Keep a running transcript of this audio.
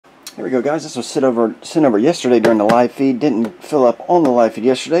Here we go, guys. This was sent over yesterday during the live feed. Didn't fill up on the live feed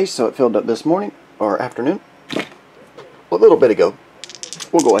yesterday, so it filled up this morning or afternoon. A little bit ago.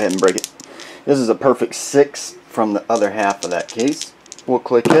 We'll go ahead and break it. This is a perfect 6 from the other half of that case. We'll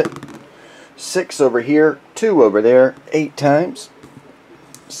click it. 6 over here, 2 over there, 8 times.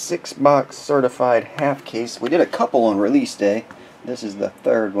 6-box certified half case. We did a couple on release day. This is the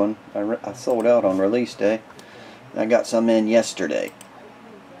third one. I sold out on release day. I got some in yesterday.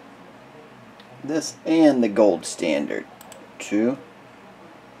 This and the gold standard. 2,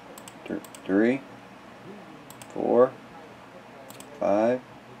 3, 4, 5,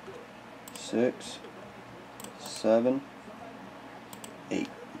 6, 7, 8.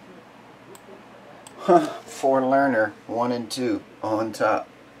 For learner 1 and 2 on top.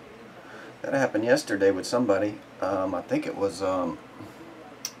 That happened yesterday with somebody. I think it was who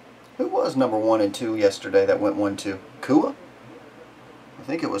was number 1 and 2 yesterday that went 1-2? Kua? I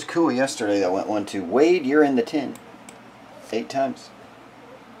think it was Kua yesterday that went 1-2. Wade, you're in the 10. 8 times.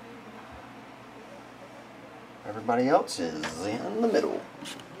 Everybody else is in the middle.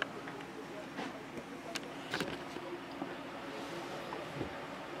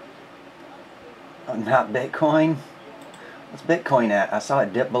 Not Bitcoin. What's Bitcoin at? I saw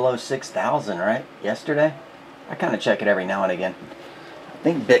it dip below 6,000, right? Yesterday? I kind of check it every now and again. I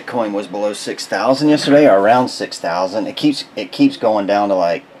think Bitcoin was below 6,000 yesterday, or around 6,000. It keeps going down to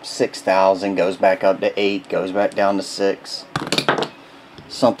like 6,000, goes back up to 8, goes back down to 6.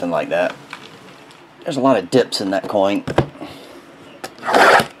 Something like that. There's a lot of dips in that coin.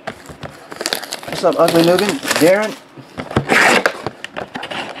 What's up, Ugly Nugan? Darren?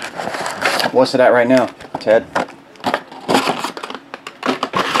 What's it at right now, Ted?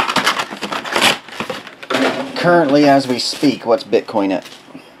 Currently, as we speak, what's Bitcoin at?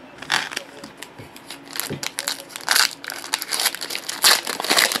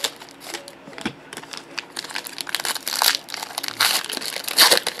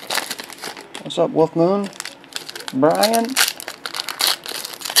 What's up, Wolf Moon? Brian?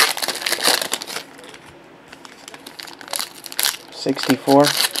 $64.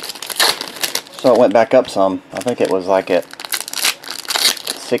 So it went back up some. I think it was like at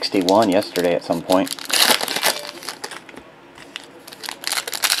 61 yesterday at some point.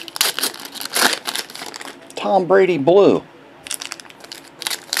 Tom Brady blue.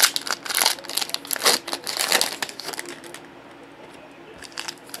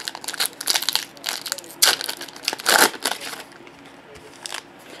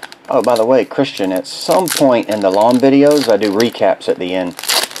 Oh, by the way, Christian, at some point in the long videos, I do recaps at the end.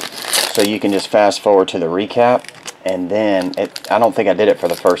 So you can just fast forward to the recap. And then, I don't think I did it for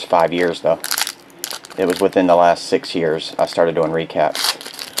the first 5 years, though. It was within the last 6 years I started doing recaps.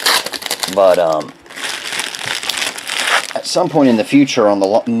 But, at some point in the future on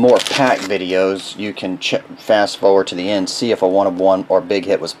the more packed videos, you can fast forward to the end, see if a 1 of 1 or big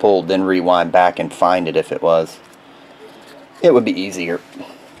hit was pulled, then rewind back and find it if it was. It would be easier.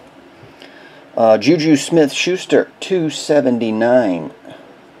 Juju Smith-Schuster, 279.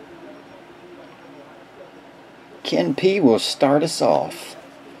 Ken P will start us off.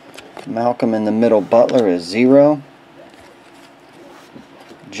 Malcolm in the Middle Butler is 0.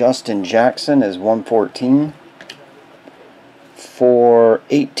 Justin Jackson is 114.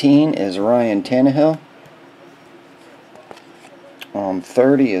 418 is Ryan Tannehill.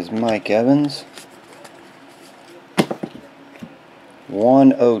 30 is Mike Evans.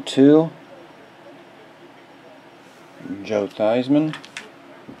 102 Joe Theismann.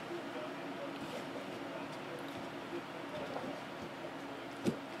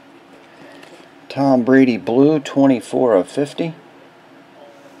 Tom Brady blue, 24 of 50.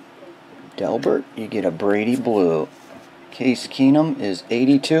 Delbert, you get a Brady blue. Case Keenum is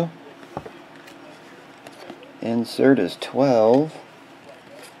 82. Insert is 12.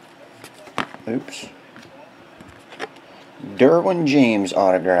 Oops. Derwin James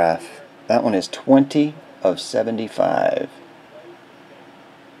autograph. That one is 20 of 75.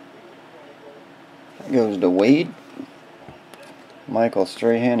 That goes to Wade. Michael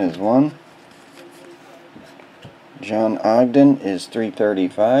Strahan is 1. John Ogden is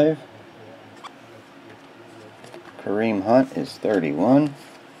 335. Kareem Hunt is 31.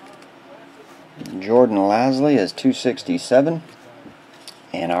 Jordan Lasley is 267.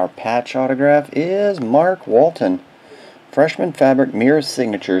 And our patch autograph is Mark Walton. Freshman Fabric Mirror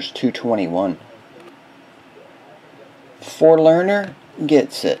Signatures 221. For learner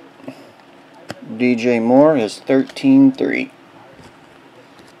gets it. DJ Moore is 13-3.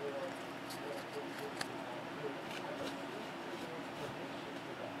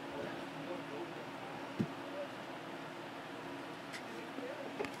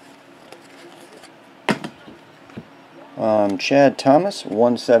 Chad Thomas,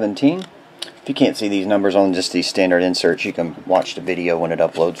 117. If you can't see these numbers on just these standard inserts, you can watch the video when it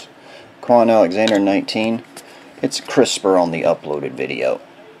uploads. Quan Alexander, 19. It's crisper on the uploaded video.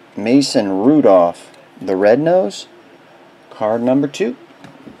 Mason Rudolph, the red nose, card number 2.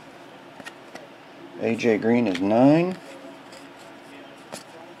 AJ Green is 9.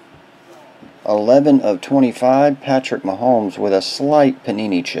 11 of 25, Patrick Mahomes with a slight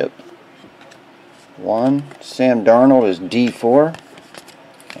Panini chip. 1. Sam Darnold is D4.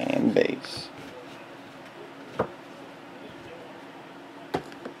 And base.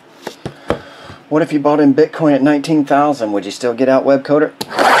 What if you bought in Bitcoin at 19,000? Would you still get out Webcoder?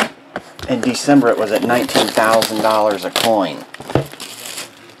 In December it was at $19,000 a coin.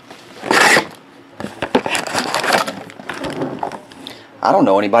 I don't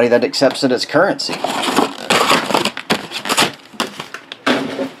know anybody that accepts it as currency.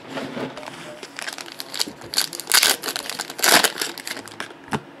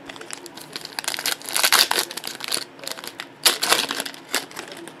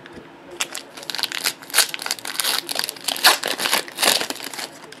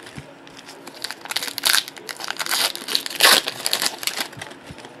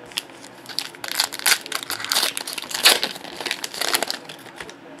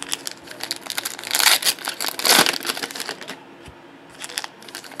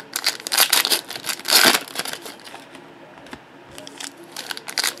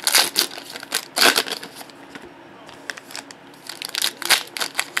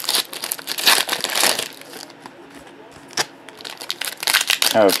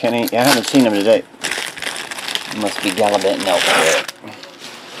 Oh, Kenny, I haven't seen him today. Must be gallivanting elsewhere.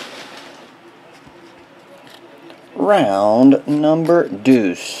 Round number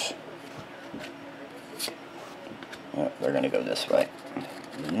deuce. Oh, they're going to go this way.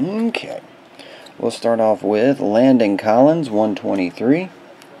 Okay. We'll start off with Landon Collins, 123.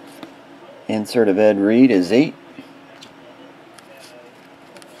 Insert of Ed Reed is 8.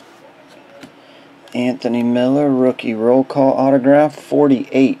 Anthony Miller, rookie roll call autograph,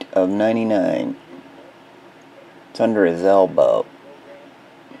 48 of 99. It's under his elbow.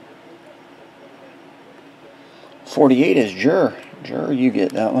 48 is Jur. Jur, you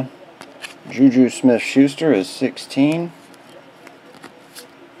get that one. Juju Smith-Schuster is 16.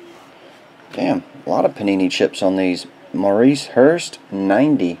 Damn, a lot of Panini chips on these. Maurice Hurst,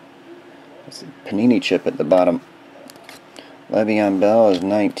 90. That's a Panini chip at the bottom. Le'Veon Bell is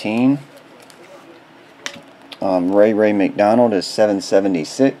 19. Ray McDonald is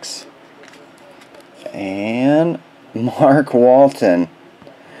 776. And Mark Walton.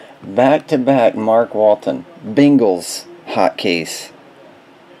 Back-to-back Mark Walton. Bengals hot case.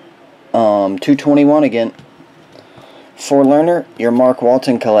 221 again. For Lerner, your Mark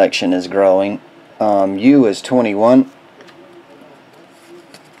Walton collection is growing. U is 21.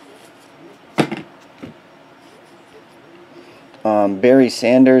 Barry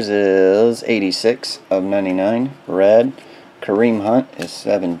Sanders is 86 of 99. Red. Kareem Hunt is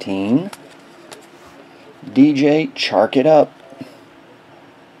 17. DJ, chark it up.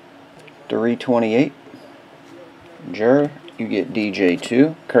 328. Jur, you get DJ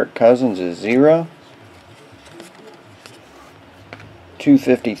 2. Kirk Cousins is 0.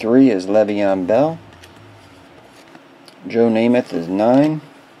 253 is Le'Veon Bell. Joe Namath is 9.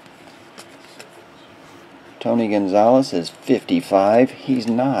 Tony Gonzalez is 55. He's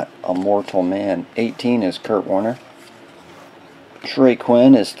not a mortal man. 18 is Kurt Warner. Trey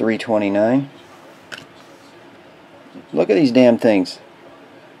Quinn is 329. Look at these damn things.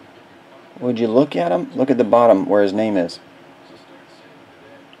 Would you look at them? Look at the bottom where his name is.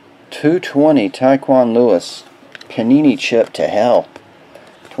 220 Tyquan Lewis. Panini chip to hell.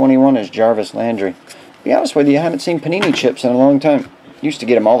 21 is Jarvis Landry. To be honest with you, I haven't seen Panini chips in a long time. Used to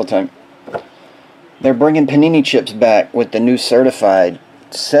get them all the time. They're bringing Panini chips back with the new certified.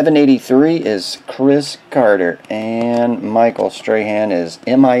 783 is Chris Carter. And Michael Strahan is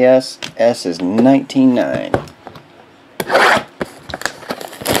MIS. S is 199.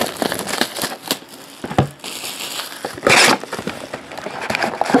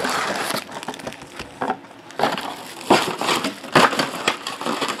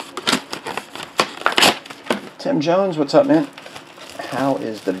 Tim Jones, what's up, man? How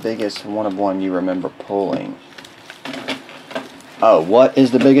is the biggest one of one you remember pulling? Oh, what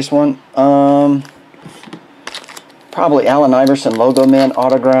is the biggest one? Probably Allen Iverson Logo Man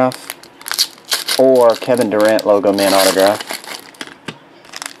autograph or Kevin Durant Logo Man autograph.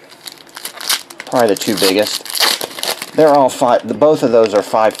 Probably the two biggest. They're all both of those are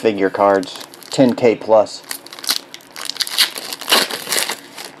 5-figure cards, 10K plus.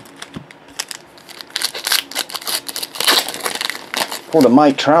 Pulled a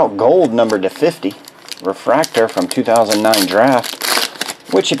Mike Trout gold numbered to 50. Refractor from 2009 draft.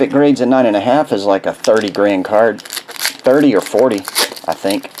 Which, if it grades a 9.5, is like a 30 grand card. 30 or 40, I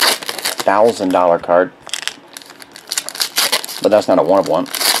think. $1,000 card. But that's not a 1 of 1.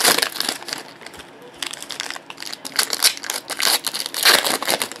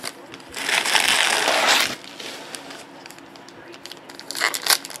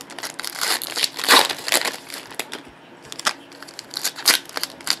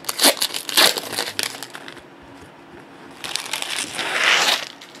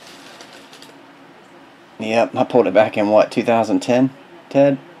 Yep, I pulled it back in, what, 2010,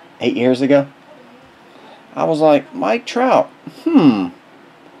 Ted? 8 years ago? I was like, Mike Trout, I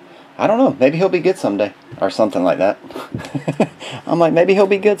don't know, maybe he'll be good someday, or something like that. I'm like, maybe he'll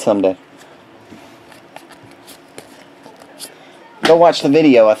be good someday. Go watch the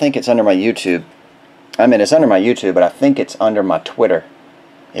video. I think it's under my YouTube. I mean, it's under my YouTube, but I think it's under my Twitter.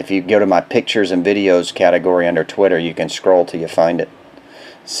 If you go to my pictures and videos category under Twitter, you can scroll till you find it.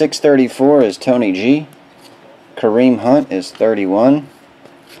 634 is Tony G. Kareem Hunt is 31.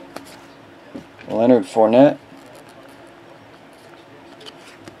 Leonard Fournette.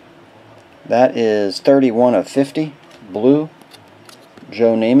 That is 31 of 50. Blue.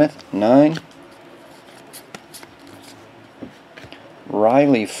 Joe Namath, 9.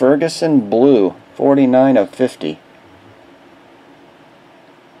 Riley Ferguson, blue, 49 of 50.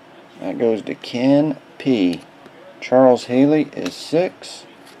 That goes to Ken P. Charles Haley is 6.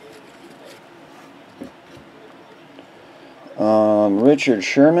 Richard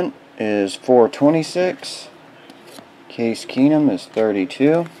Sherman is 426. Case Keenum is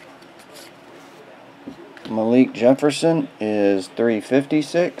 32. Malik Jefferson is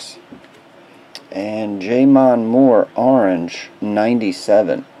 356. And Jamon Moore, orange,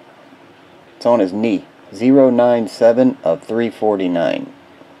 97. It's on his knee. 097 of 349.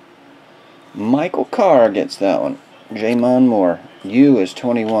 Michael Carr gets that one. Jamon Moore. U is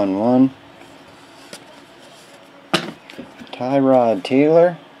 21-1. Tyrod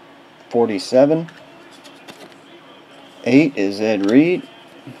Taylor, 47. 8 is Ed Reed.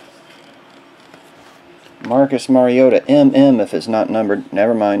 Marcus Mariota, MM, if it's not numbered,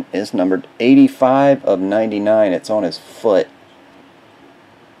 never mind, it's numbered. 85 of 99. It's on his foot.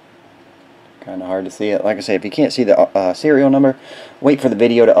 Kind of hard to see it. Like I say, if you can't see the serial number, wait for the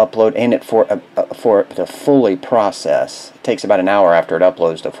video to upload and for it to fully process. It takes about an hour after it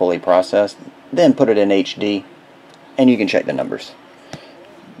uploads to fully process. Then put it in HD, and you can check the numbers.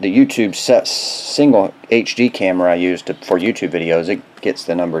 The YouTube single HD camera I use for YouTube videos, it gets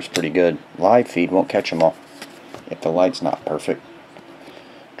the numbers pretty good. Live feed won't catch them all if the light's not perfect.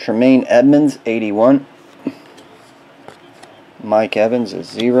 Tremaine Edmonds, 81. Mike Evans is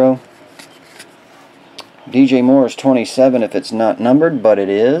 0. DJ Moore is 27 if it's not numbered, but it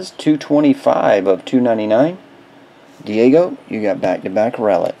is. 225 of 299. Diego, you got back-to-back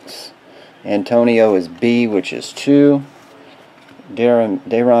relics. Antonio is B, which is 2.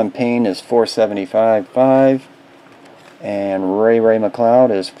 Daron Payne is 475.5. And Ray McLeod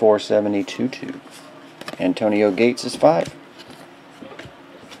is 472.2. Antonio Gates is 5.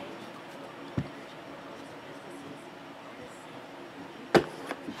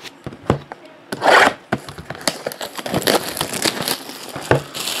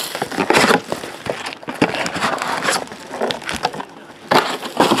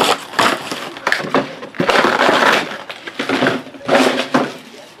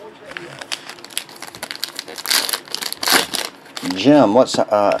 Jim, what's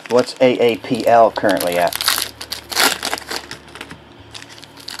AAPL currently at?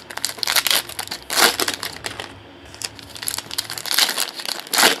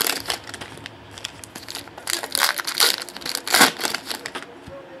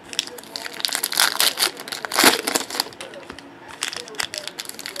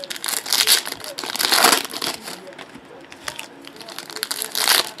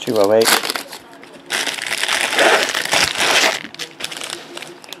 $208.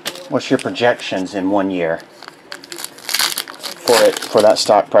 What's your projections in 1 year for that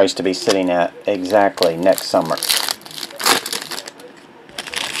stock price to be sitting at exactly next summer?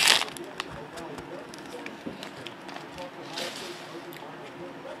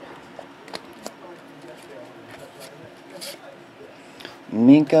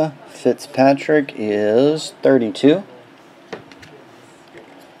 Minka Fitzpatrick is 32.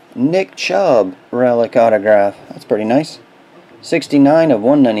 Nick Chubb relic autograph. That's pretty nice. 69 of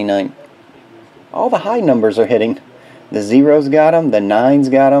 199. All the high numbers are hitting. The zeros got them, the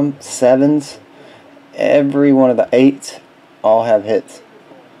 9s got them, 7s. Every one of the 8s all have hits.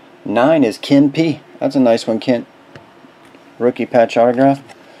 9 is Ken P. That's a nice one, Kent. rookie patch autograph.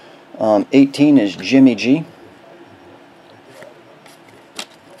 18 is Jimmy G.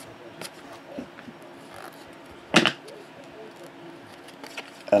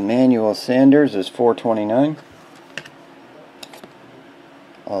 Emmanuel Sanders is 429.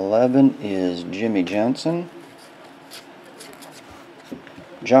 11 is Jimmy Johnson.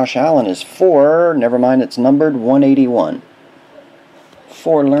 Josh Allen is 4. Never mind, it's numbered 181.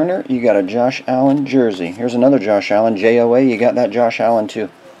 4 learner, you got a Josh Allen jersey. Here's another Josh Allen, JOA. You got that Josh Allen too.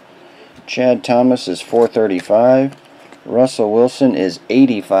 Chad Thomas is 435. Russell Wilson is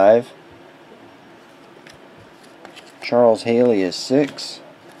 85. Charles Haley is 6.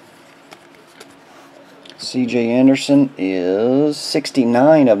 CJ Anderson is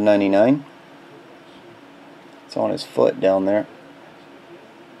 69 of 99. It's on his foot down there.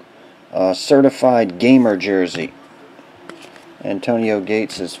 Certified gamer jersey. Antonio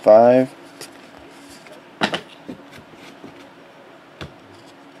Gates is 5.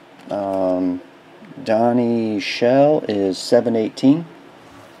 Donnie Shell is 718.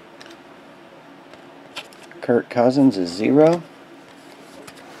 Kirk Cousins is 0.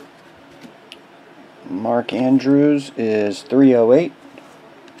 Mark Andrews is 308.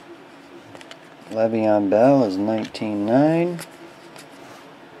 Le'Veon Bell is 19.9.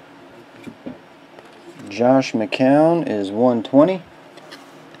 Josh McCown is 120,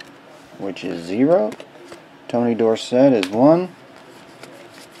 which is 0. Tony Dorsett is 1.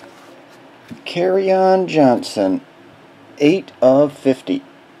 Kerryon Johnson, 8 of 50.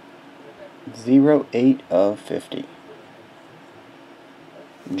 0, 8 of 50.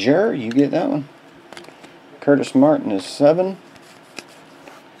 You get that one. Curtis Martin is 7.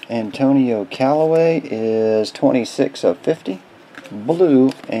 Antonio Callaway is 26 of 50.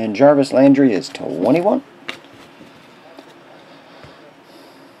 Blue. And Jarvis Landry is 21.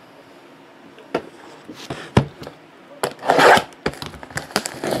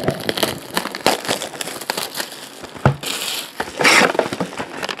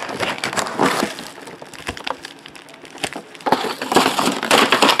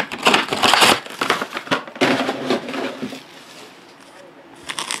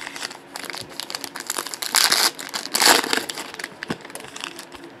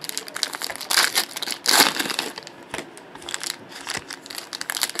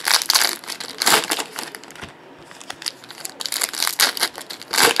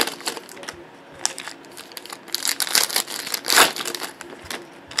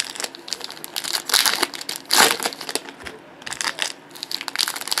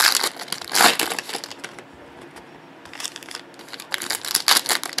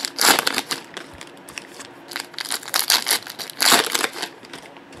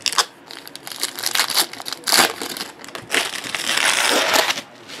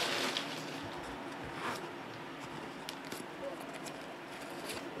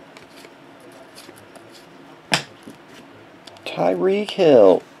 Tyreek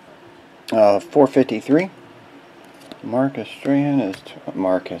Hill, 453. Michael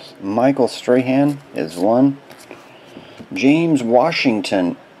Strahan is 1. James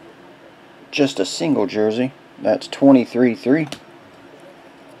Washington, just a single jersey. That's 23.3.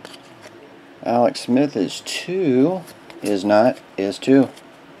 Alex Smith is 2. Is 2.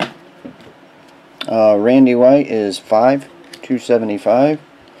 Randy White is 5, 275.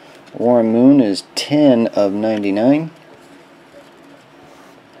 Warren Moon is 10 of 99.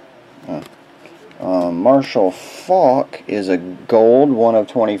 Marshall Faulk is a gold, 1 of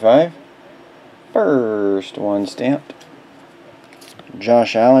 25. First one stamped.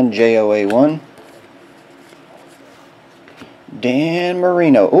 Josh Allen, JOA 1. Dan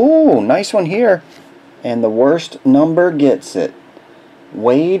Marino. Ooh, nice one here. And the worst number gets it.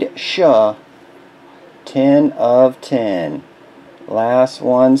 Wade Shaw, 10 of 10. Last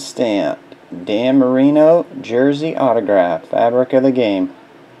one stamped. Dan Marino, jersey autograph. Fabric of the game.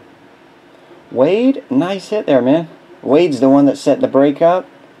 Wade, nice hit there, man. Wade's the one that set the break up.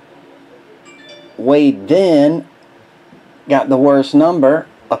 Wade then got the worst number,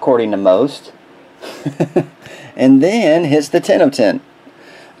 according to most. And then hits the 10 of 10.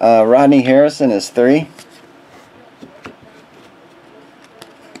 Rodney Harrison is 3.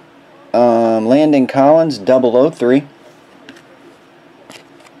 Landon Collins, 003.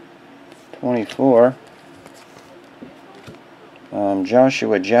 24.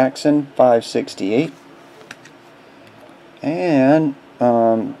 Joshua Jackson, 568. And,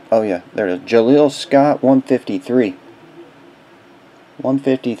 oh yeah, there it is. Jaleel Scott, 153.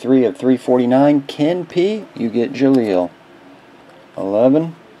 153 of 349. Ken P, you get Jaleel.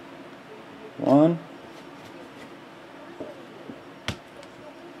 11. 1.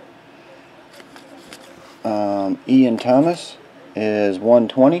 Ian Thomas. is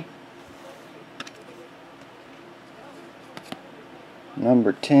 120.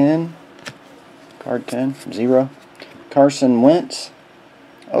 Number 10, card 10, 0. Carson Wentz.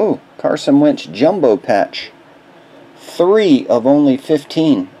 Oh, Carson Wentz Jumbo Patch. 3 of only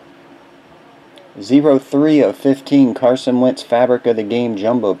 15. 0-3 of 15. Carson Wentz Fabric of the Game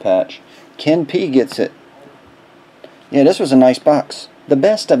Jumbo Patch. Ken P gets it. Yeah, this was a nice box. The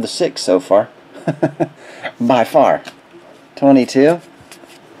best of the 6 so far. By far. 22.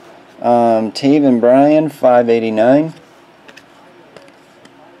 Taven Bryan, 589.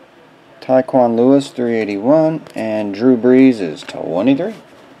 Tyquan Lewis, 381. And Drew Brees is 23.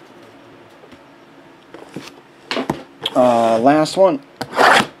 Last one.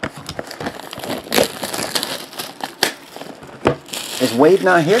 Is Wade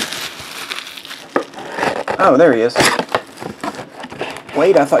not here? Oh, there he is.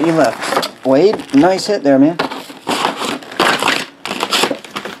 Wade, I thought you left. Wade, nice hit there, man.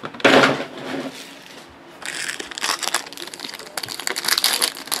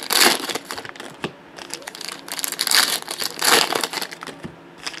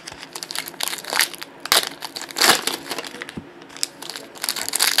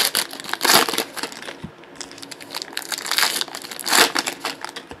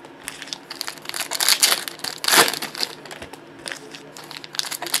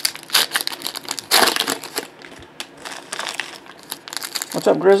 What's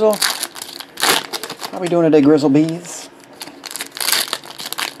up, Grizzle? How we doing today, Grizzle Bees?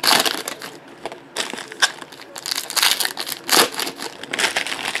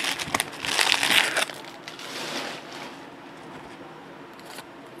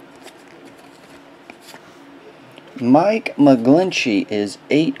 Mike McGlinchey is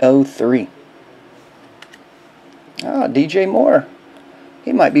 803. Ah, DJ Moore.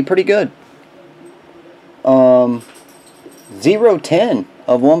 He might be pretty good. 0-10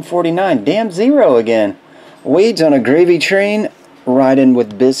 of 149. Damn, 0 again. Wade's on a gravy train, riding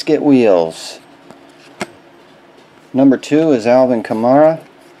with biscuit wheels. Number 2 is Alvin Kamara.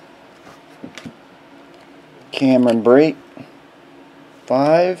 Cameron Brate,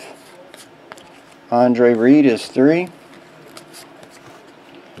 5. Andre Reed is 3.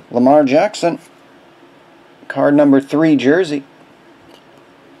 Lamar Jackson, card number 3 jersey.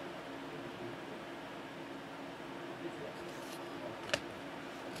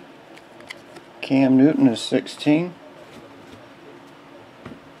 Cam Newton is 16.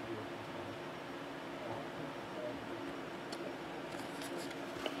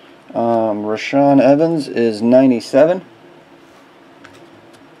 Rashaan Evans is 97.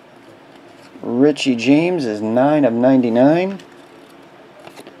 Richie James is 9 of 99.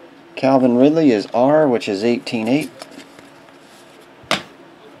 Calvin Ridley is R, which is 18-8.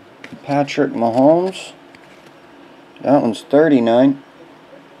 Patrick Mahomes, that one's 39.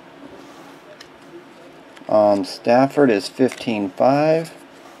 Stafford is 15-5.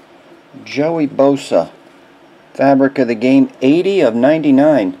 Joey Bosa, Fabric of the Game, 80 of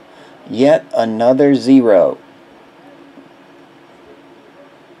 99. Yet another 0.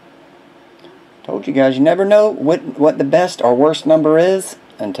 Told you guys, you never know what the best or worst number is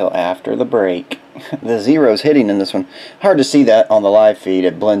until after the break. The 0's hitting in this one. Hard to see that on the live feed.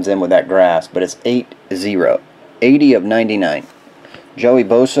 It blends in with that grass, but it's 8-0. 80 of 99. Joey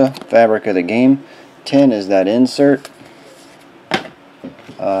Bosa, Fabric of the Game. 10 is that insert.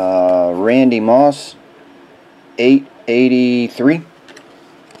 Randy Moss, 883.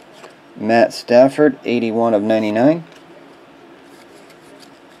 Matt Stafford, 81 of 99.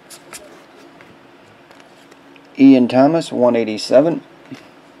 Ian Thomas, 187.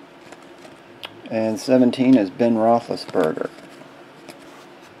 And 17 is Ben Roethlisberger.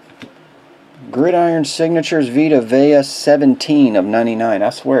 Gridiron Signatures Vita Vea, 17 of 99. I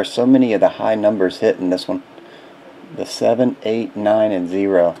swear, so many of the high numbers hit in this one. The 7, 8, 9, and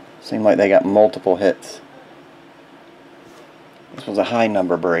 0. Seem like they got multiple hits. This was a high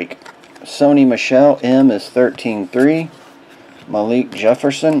number break. Sony Michel M is 13-3. Malik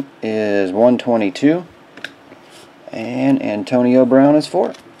Jefferson is 122. And Antonio Brown is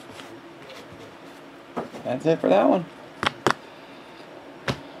 4. That's it for that one.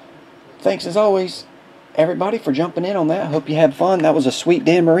 Thanks as always, everybody, for jumping in on that. Hope you had fun. That was a sweet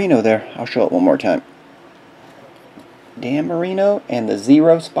Dan Marino there. I'll show it one more time. Dan Marino, and the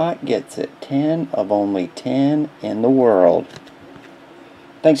 0 spot gets it. 10 of only 10 in the world.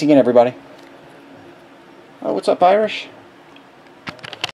 Thanks again, everybody. Oh, what's up, Irish?